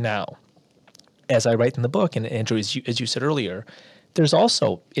result of it. Now, as I write in the book, and Andrew, as you said earlier, there's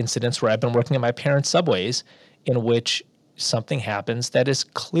also incidents where I've been working at my parents' Subways in which something happens that is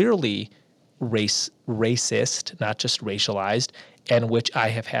clearly racist, not just racialized, and which I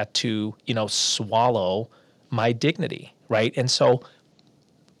have had to, swallow my dignity, right? And so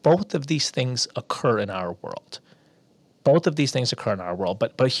both of these things occur in our world. But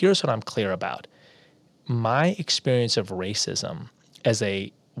here's what I'm clear about. My experience of racism as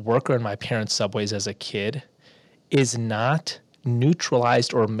a worker in my parents' Subways as a kid is not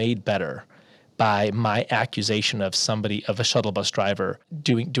neutralized or made better by my accusation of a shuttle bus driver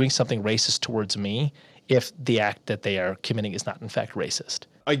doing something racist towards me if the act that they are committing is not in fact racist.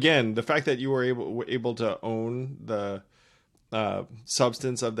 Again, the fact that you were able to own the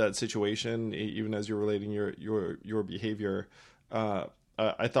substance of that situation, even as you're relating your behavior,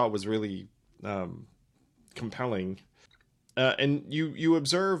 I thought was really compelling. And you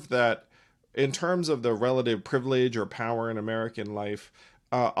observe that in terms of the relative privilege or power in American life,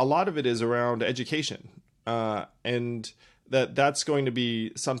 a lot of it is around education, and that's going to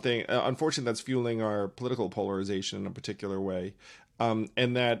be something, unfortunately, that's fueling our political polarization in a particular way.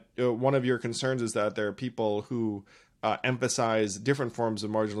 And that one of your concerns is that there are people who emphasize different forms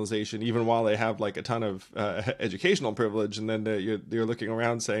of marginalization, even while they have like a ton of educational privilege, and then you're looking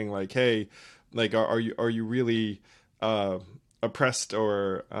around saying like, hey, like are you really oppressed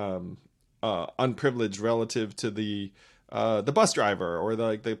or unprivileged relative to the bus driver or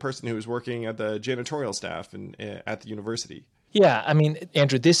the person who is working at the janitorial staff at the university? Yeah, I mean,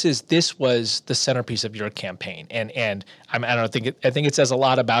 Andrew, this was the centerpiece of your campaign, and I think it says a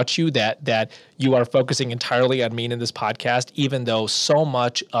lot about you that you are focusing entirely on me in this podcast, even though so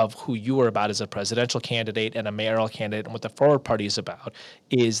much of who you are about as a presidential candidate and a mayoral candidate and what the Forward Party is about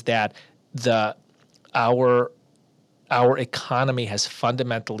is that our economy has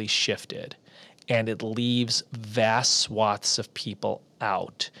fundamentally shifted, and it leaves vast swaths of people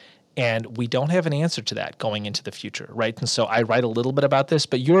out. And we don't have an answer to that going into the future, right? And so I write a little bit about this,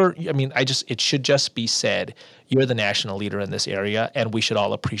 but it should just be said, you're the national leader in this area, and we should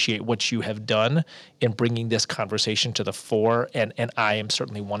all appreciate what you have done in bringing this conversation to the fore, and I am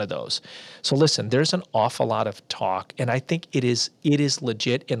certainly one of those. So listen, there's an awful lot of talk, and I think it is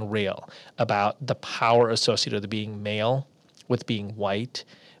legit and real about the power associated with being male, with being white,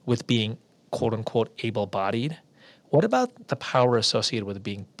 with being quote-unquote able-bodied. What about the power associated with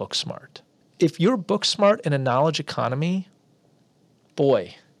being book smart? If you're book smart in a knowledge economy,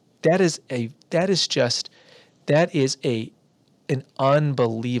 boy, that is an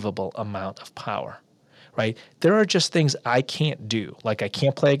unbelievable amount of power, right? There are just things I can't do. Like I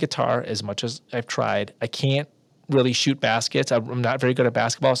can't play a guitar as much as I've tried. I can't really shoot baskets. I'm not very good at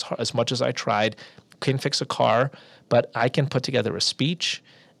basketball as much as I tried. Couldn't fix a car, but I can put together a speech.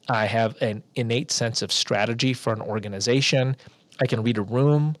 I have an innate sense of strategy for an organization. I can read a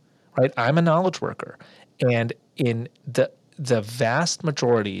room, right? I'm a knowledge worker. And in the vast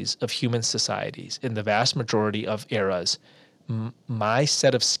majorities of human societies, in the vast majority of eras, my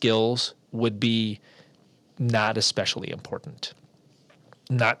set of skills would be not especially important.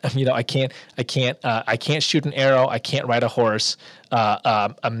 I can't shoot an arrow. I can't ride a horse.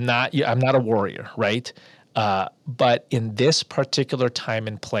 I'm not a warrior, right? But in this particular time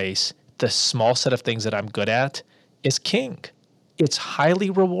and place, the small set of things that I'm good at is king. It's highly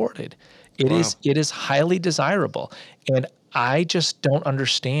rewarded. It is highly desirable. And I just don't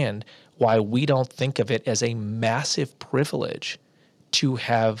understand why we don't think of it as a massive privilege to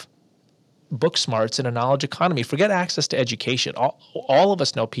have book smarts in a knowledge economy. Forget access to education. All of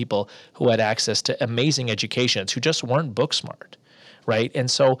us know people who had access to amazing educations who just weren't book smart, right? And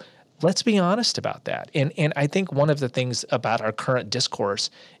so let's be honest about that. And I think one of the things about our current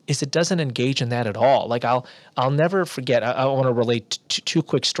discourse is it doesn't engage in that at all. Like I'll never forget. I want to relate two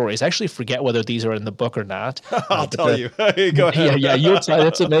quick stories. I actually forget whether these are in the book or not. I'll tell you. Go ahead. Yeah. You'll tell.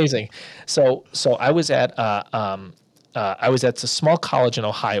 That's amazing. So I was at a small college in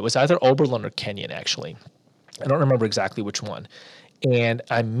Ohio. It was either Oberlin or Kenyon, actually. I don't remember exactly which one. And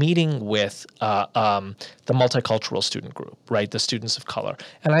I'm meeting with the multicultural student group, right? The students of color.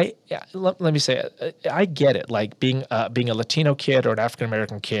 And let me say, I get it. Like being a Latino kid or an African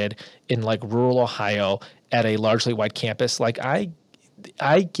American kid in like rural Ohio at a largely white campus, like I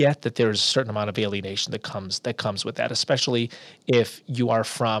get that there's a certain amount of alienation that comes with that, especially if you are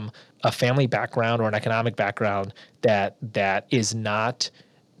from a family background or an economic background that is not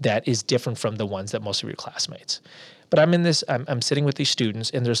that is different from the ones that most of your classmates. But I'm sitting with these students,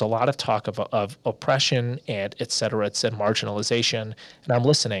 and there's a lot of talk of oppression and et cetera, marginalization, and I'm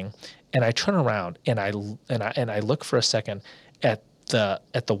listening, and I turn around and I look for a second at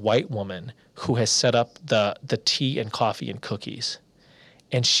the white woman who has set up the tea and coffee and cookies,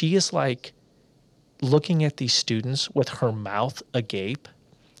 and she is like looking at these students with her mouth agape,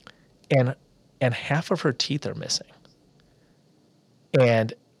 and half of her teeth are missing,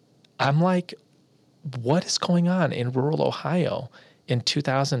 and I'm like, what is going on in rural Ohio in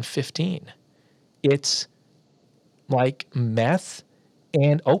 2015? It's like meth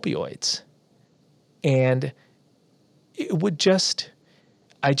and opioids. And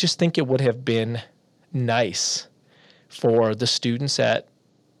I just think it would have been nice for the students at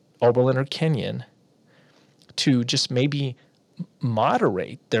Oberlin or Kenyon to just maybe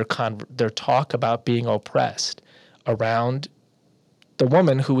moderate their talk about being oppressed around the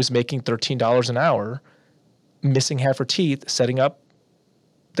woman who was making $13 an hour, missing half her teeth, setting up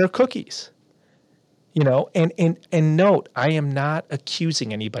their cookies. And note, I am not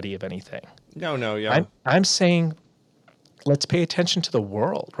accusing anybody of anything. No, yeah. I'm saying let's pay attention to the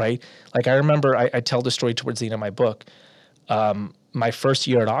world, right? Like I remember I tell the story towards the end of my book. My first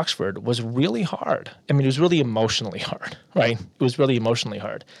year at Oxford was really hard. I mean, it was really emotionally hard, right? It was really emotionally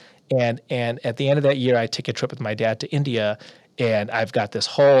hard. And at the end of that year, I took a trip with my dad to India, and I've got this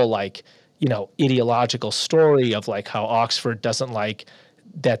whole ideological story of like how Oxford doesn't like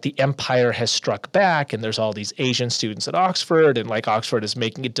that the empire has struck back, and there's all these Asian students at Oxford, and like Oxford is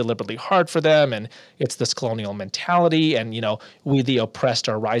making it deliberately hard for them, and it's this colonial mentality, and we the oppressed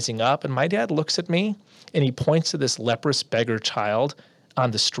are rising up. And my dad looks at me and he points to this leprous beggar child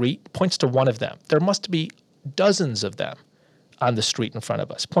on the street, points to one of them. There must be dozens of them on the street in front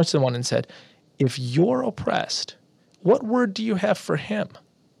of us. Points to one and said, "If you're oppressed, what word do you have for him?"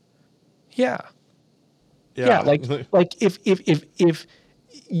 Yeah. Like if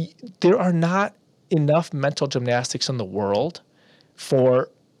there are not enough mental gymnastics in the world for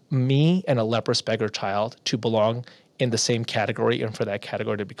me and a leprous beggar child to belong in the same category and for that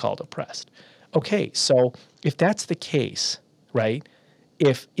category to be called oppressed. Okay, so if that's the case, right?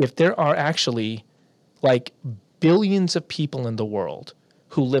 If there are actually like billions of people in the world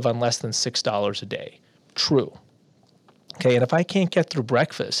who live on less than $6 a day, true. Okay, and if I can't get through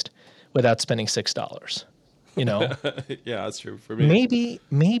breakfast without spending $6, Yeah, that's true for me.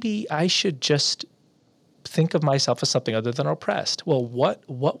 Maybe I should just think of myself as something other than oppressed. Well, what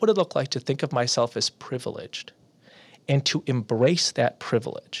would it look like to think of myself as privileged and to embrace that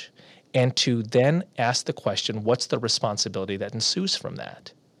privilege and to then ask the question, what's the responsibility that ensues from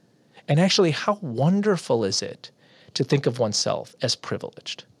that? And actually, how wonderful is it to think of oneself as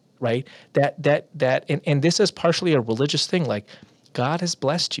privileged, right? And this is partially a religious thing, like God has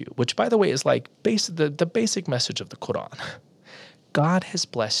blessed you, which by the way is like the basic message of the Quran. God has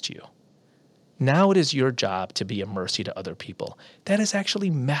blessed you. Now it is your job to be a mercy to other people. That is actually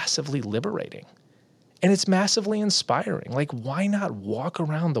massively liberating. And it's massively inspiring. Like, why not walk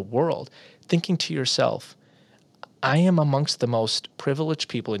around the world thinking to yourself, I am amongst the most privileged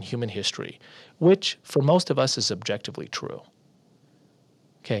people in human history, which for most of us is objectively true.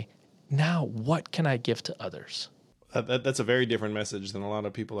 Okay, now what can I give to others? That's a very different message than a lot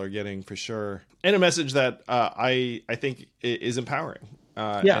of people are getting, for sure, and a message that I think is empowering.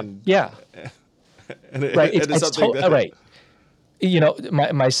 And right.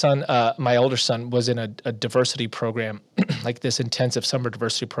 Right. My son, my older son, was in a diversity program, like this intensive summer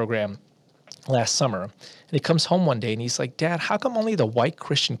diversity program last summer, and he comes home one day and he's like, "Dad, how come only the white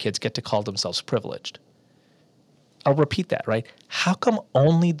Christian kids get to call themselves privileged?" I'll repeat that, right? How come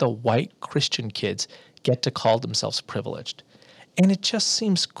only the white Christian kids get to call themselves privileged? And it just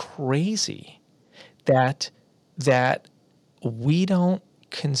seems crazy that we don't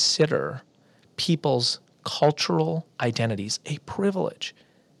consider people's cultural identities a privilege.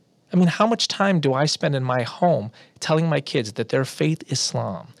 I mean, how much time do I spend in my home telling my kids that their faith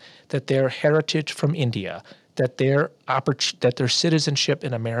Islam, that their heritage from India, that their citizenship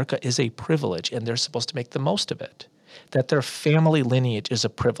in America is a privilege and they're supposed to make the most of it, that their family lineage is a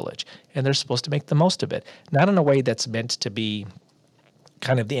privilege and they're supposed to make the most of it, not in a way that's meant to be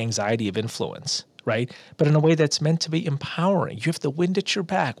kind of the anxiety of influence, right? But in a way that's meant to be empowering. You have the wind at your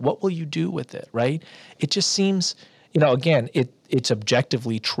back. What will you do with it, right? It just seems, again, it's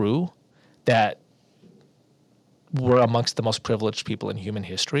objectively true that we're amongst the most privileged people in human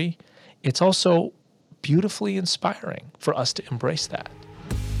history. It's also beautifully inspiring for us to embrace that.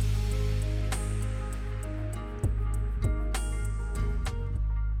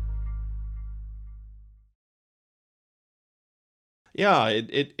 Yeah,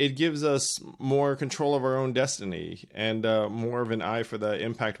 it gives us more control of our own destiny and more of an eye for the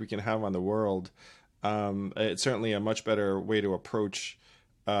impact we can have on the world. It's certainly a much better way to approach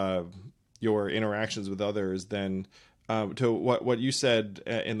uh, your interactions with others than to what you said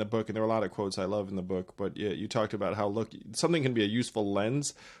in the book. And there are a lot of quotes I love in the book, but you talked about how, look, something can be a useful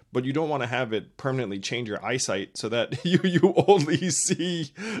lens, but you don't want to have it permanently change your eyesight so that you only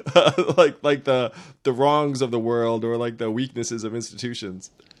see like the wrongs of the world or like the weaknesses of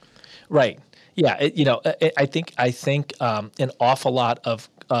institutions. Right. Yeah. I think an awful lot of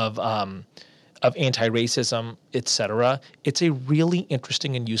anti-racism, et cetera, it's a really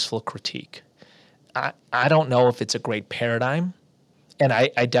interesting and useful critique. I don't know if it's a great paradigm, and I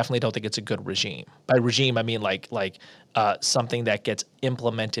definitely don't think it's a good regime. By regime, I mean like something that gets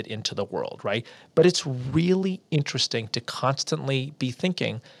implemented into the world, right? But it's really interesting to constantly be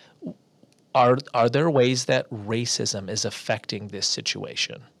thinking, are there ways that racism is affecting this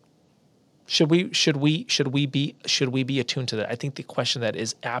situation? Should we be attuned to that? I think the question that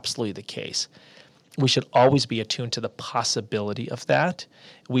is absolutely the case. We should always be attuned to the possibility of that.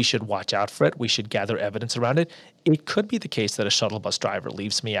 We should watch out for it. We should gather evidence around it. It could be the case that a shuttle bus driver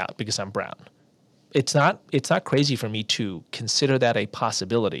leaves me out because I'm brown. It's not crazy for me to consider that a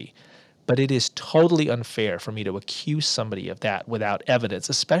possibility, but it is totally unfair for me to accuse somebody of that without evidence,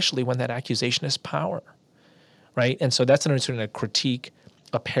 especially when that accusation is power, right? And so that's an interesting to critique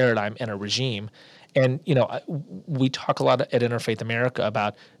a paradigm and a regime. And, we talk a lot at Interfaith America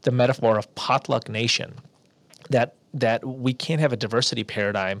about the metaphor of potluck nation, that we can't have a diversity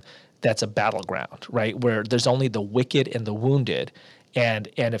paradigm that's a battleground, right, where there's only the wicked and the wounded. And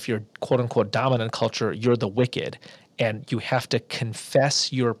if you're, quote unquote, dominant culture, you're the wicked. And you have to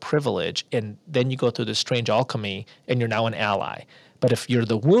confess your privilege. And then you go through this strange alchemy and you're now an ally. But if you're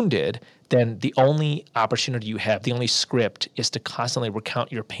the wounded, then the only opportunity you have, the only script is to constantly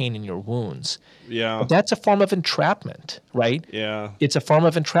recount your pain and your wounds. Yeah. But that's a form of entrapment, right? Yeah. It's a form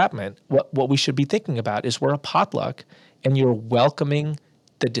of entrapment. What we should be thinking about is we're a potluck and you're welcoming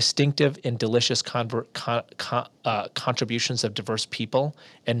the distinctive and delicious contributions of diverse people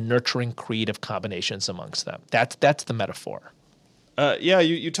and nurturing creative combinations amongst them. That's the metaphor.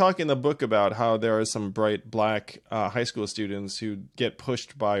 You talk in the book about how there are some bright black high school students who get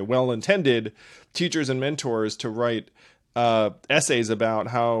pushed by well-intended teachers and mentors to write essays about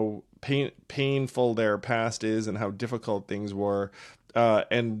how painful their past is and how difficult things were.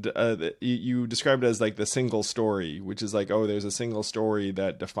 You described it as like the single story, which is like, oh, there's a single story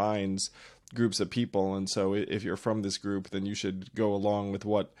that defines groups of people. And so if you're from this group, then you should go along with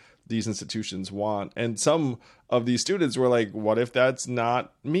what these institutions want. And some of these students were like, what if that's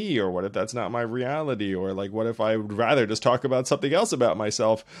not me? Or what if that's not my reality? Or like, what if I would rather just talk about something else about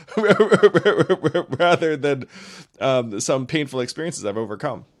myself rather than some painful experiences I've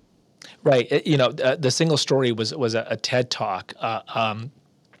overcome? Right. The single story was a TED talk by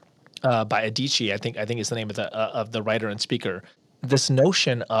Adichie, I think is the name of the writer and speaker. This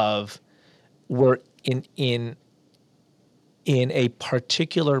notion of we're in a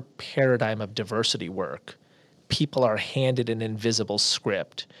particular paradigm of diversity work, people are handed an invisible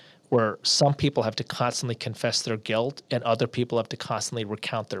script where some people have to constantly confess their guilt and other people have to constantly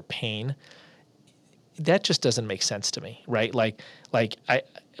recount their pain. That just doesn't make sense to me, right?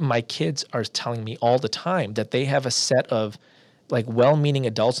 My kids are telling me all the time that they have a set of like well-meaning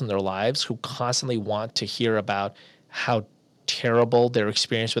adults in their lives who constantly want to hear about how terrible their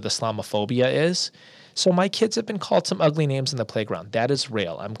experience with Islamophobia is. So my kids have been called some ugly names in the playground. That is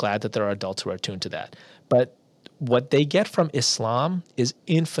real. I'm glad that there are adults who are attuned to that. But what they get from Islam is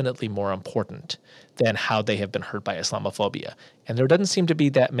infinitely more important than how they have been hurt by Islamophobia. And there doesn't seem to be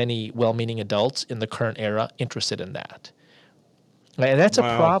that many well-meaning adults in the current era interested in that. And that's a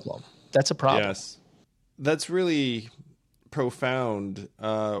problem. That's a problem. Yes. That's really profound,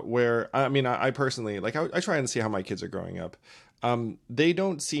 where, I mean, I personally, like, I try and see how my kids are growing up. They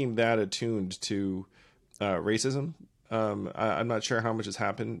don't seem that attuned to racism. I'm not sure how much has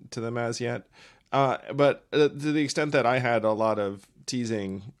happened to them as yet. But to the extent that I had a lot of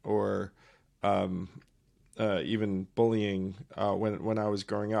teasing or even bullying when I was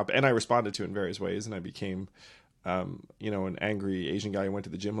growing up, and I responded to it in various ways, and I became an angry Asian guy who went to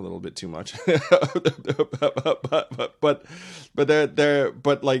the gym a little bit too much. but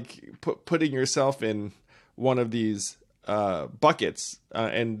putting yourself in one of these buckets,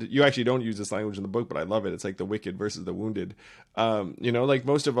 and you actually don't use this language in the book, but I love it. It's like the wicked versus the wounded. Like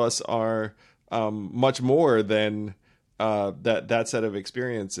most of us are much more than that set of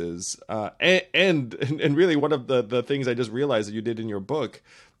experiences. And really one of the things I just realized that you did in your book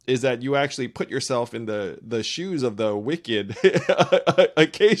is that you actually put yourself in the shoes of the wicked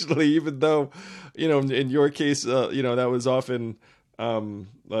occasionally, even though, in your case, that was often,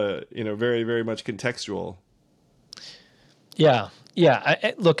 very, very much contextual. Yeah.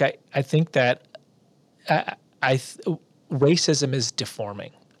 Look, I think that racism is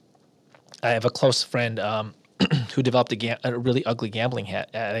deforming. I have a close friend who developed a really ugly gambling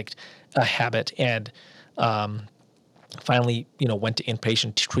habit, and finally, went to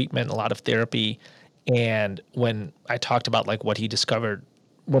inpatient treatment, a lot of therapy. And when I talked about what he discovered,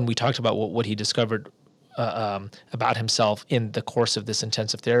 when we talked about what he discovered about himself in the course of this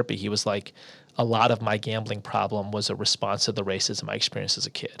intensive therapy, he was like, a lot of my gambling problem was a response to the racism I experienced as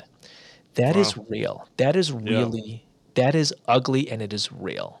a kid. That is real. That is really, that is ugly, and it is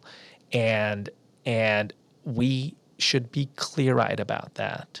real. And we should be clear-eyed about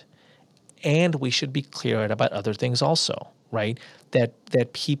that. And we should be clear-eyed about other things also, right?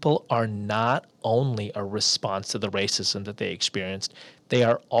 That people are not only a response to the racism that they experienced, they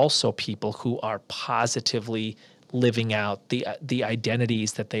are also people who are positively living out the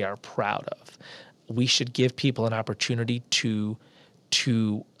identities that they are proud of. We should give people an opportunity to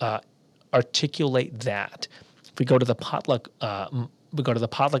articulate that. If we go to the potluck,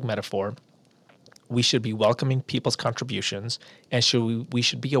 metaphor, we should be welcoming people's contributions, and we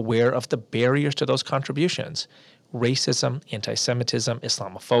should be aware of the barriers to those contributions. Racism, anti-Semitism,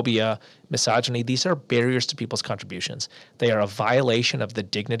 Islamophobia, misogyny, these are barriers to people's contributions. They are a violation of the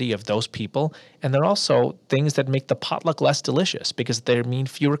dignity of those people, and they're also things that make the potluck less delicious because they mean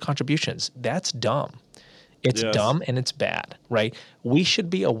fewer contributions. That's dumb. It's dumb and it's bad, right? We should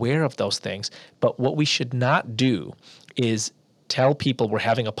be aware of those things, but what we should not do is tell people we're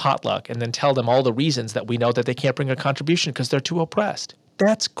having a potluck and then tell them all the reasons that we know that they can't bring a contribution because they're too oppressed.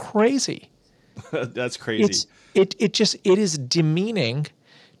 That's crazy. That's crazy. It is demeaning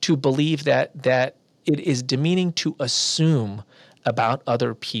to believe that it is demeaning to assume about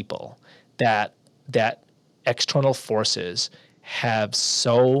other people that external forces have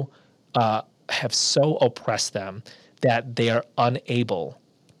so oppressed them that they are unable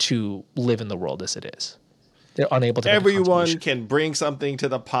to live in the world as it is. They're unable to. Everyone can bring something to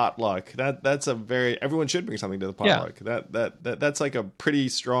the potluck. Everyone should bring something to the potluck. Yeah. That's like a pretty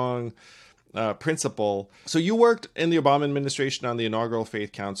strong principle. So you worked in the Obama administration on the inaugural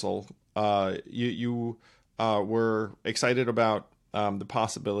Faith Council. You were excited about the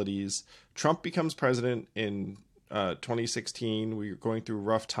possibilities. Trump becomes president in 2016. We were going through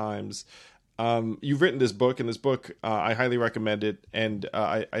rough times. You've written this book, and this book I highly recommend it, and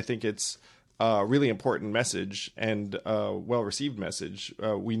I think it's a really important message and a well-received message.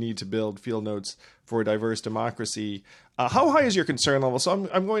 We need to build field notes for a diverse democracy. How high is your concern level? So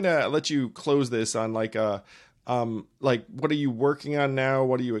I'm going to let you close this on what are you working on now?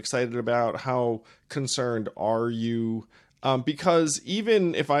 What are you excited about? How concerned are you? Because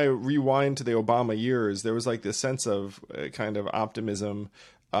even if I rewind to the Obama years, there was this sense of kind of optimism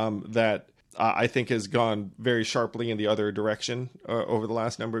that I think has gone very sharply in the other direction over the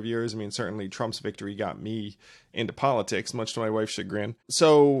last number of years. I mean, certainly Trump's victory got me into politics, much to my wife's chagrin.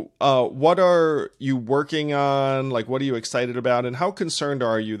 So what are you working on? What are you excited about? And how concerned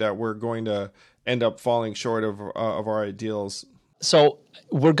are you that we're going to end up falling short of our ideals? So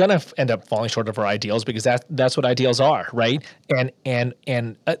we're going to end up falling short of our ideals because that's what ideals are, right? And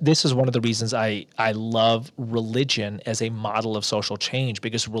this is one of the reasons I love religion as a model of social change,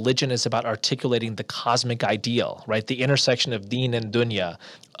 because religion is about articulating the cosmic ideal, right? The intersection of deen and dunya,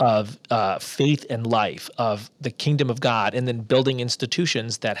 of faith and life, of the kingdom of God, and then building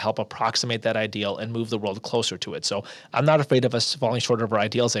institutions that help approximate that ideal and move the world closer to it. So I'm not afraid of us falling short of our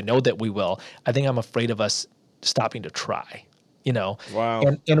ideals. I know that we will. I think I'm afraid of us stopping to try. Wow.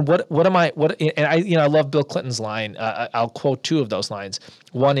 And I love Bill Clinton's line. I'll quote two of those lines.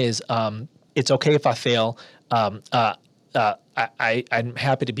 One is, it's okay if I fail. I'm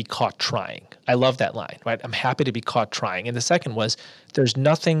happy to be caught trying. I love that line, right? I'm happy to be caught trying. And the second was, there's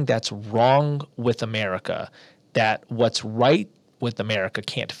nothing that's wrong with America that what's right with America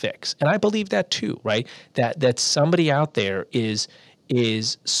can't fix. And I believe that too, right? That somebody out there is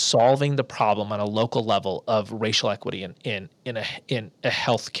solving the problem on a local level of racial equity in a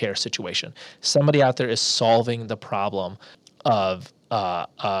healthcare situation. Somebody out there is solving the problem of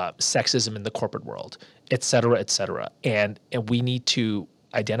sexism in the corporate world, et cetera, et cetera. And we need to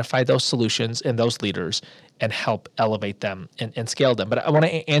identify those solutions and those leaders and help elevate them and scale them. But I want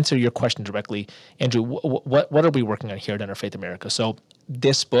to answer your question directly, Andrew. What are we working on here at Interfaith America? So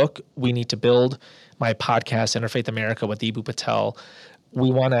this book, we need to build. My podcast, Interfaith America with Eboo Patel,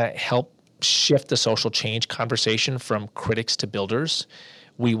 we want to help shift the social change conversation from critics to builders.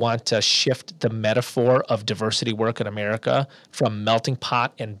 We want to shift the metaphor of diversity work in America from melting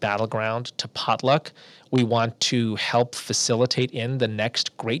pot and battleground to potluck. We want to help facilitate in the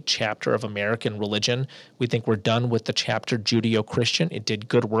next great chapter of American religion. We think we're done with the chapter Judeo-Christian. It did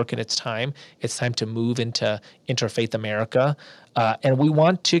good work in its time. It's time to move into interfaith America. And we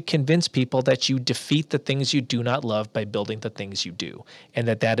want to convince people that you defeat the things you do not love by building the things you do, and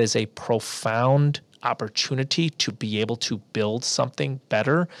that is a profound opportunity to be able to build something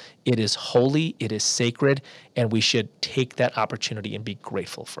better. It is holy, it is sacred, and we should take that opportunity and be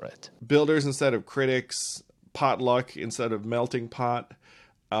grateful for it. Builders instead of critics, potluck instead of melting pot,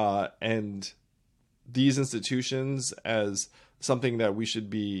 and these institutions as something that we should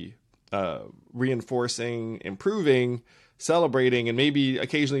be reinforcing, improving, celebrating, and maybe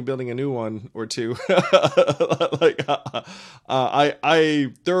occasionally building a new one or two.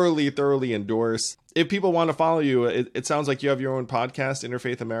 I thoroughly endorse. If people want to follow you, it sounds like you have your own podcast,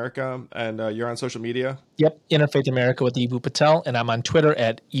 Interfaith America, and you're on social media. Yep, Interfaith America with Eboo Patel, and I'm on Twitter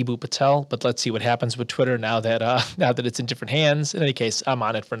at Eboo Patel. But let's see what happens with Twitter now that it's in different hands. In any case, I'm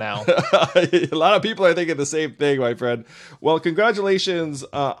on it for now. A lot of people are thinking the same thing, my friend. Well, congratulations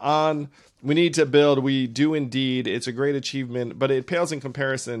on We Need to Build. We do indeed. It's a great achievement, but it pales in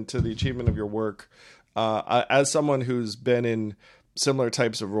comparison to the achievement of your work. As someone who's been in similar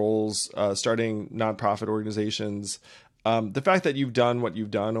types of roles, starting nonprofit organizations, the fact that you've done what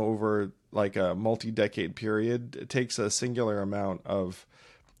you've done over like a multi-decade period, it takes a singular amount of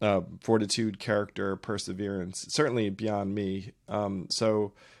fortitude, character, perseverance, certainly beyond me.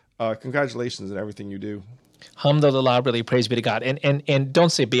 So congratulations on everything you do. Alhamdulillah, really praise be to God. And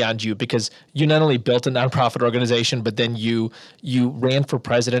don't say beyond you, because you not only built a nonprofit organization, but then you ran for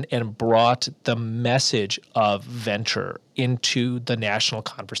president and brought the message of venture into the national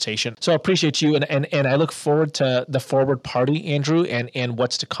conversation. So I appreciate you, and I look forward to the forward party, Andrew, and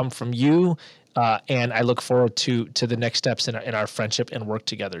what's to come from you. And I look forward to the next steps in our friendship and work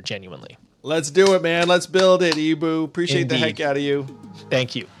together genuinely. Let's do it, man. Let's build it, Eboo. Appreciate Indeed. the heck out of you.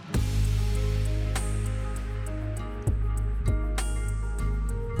 Thank you.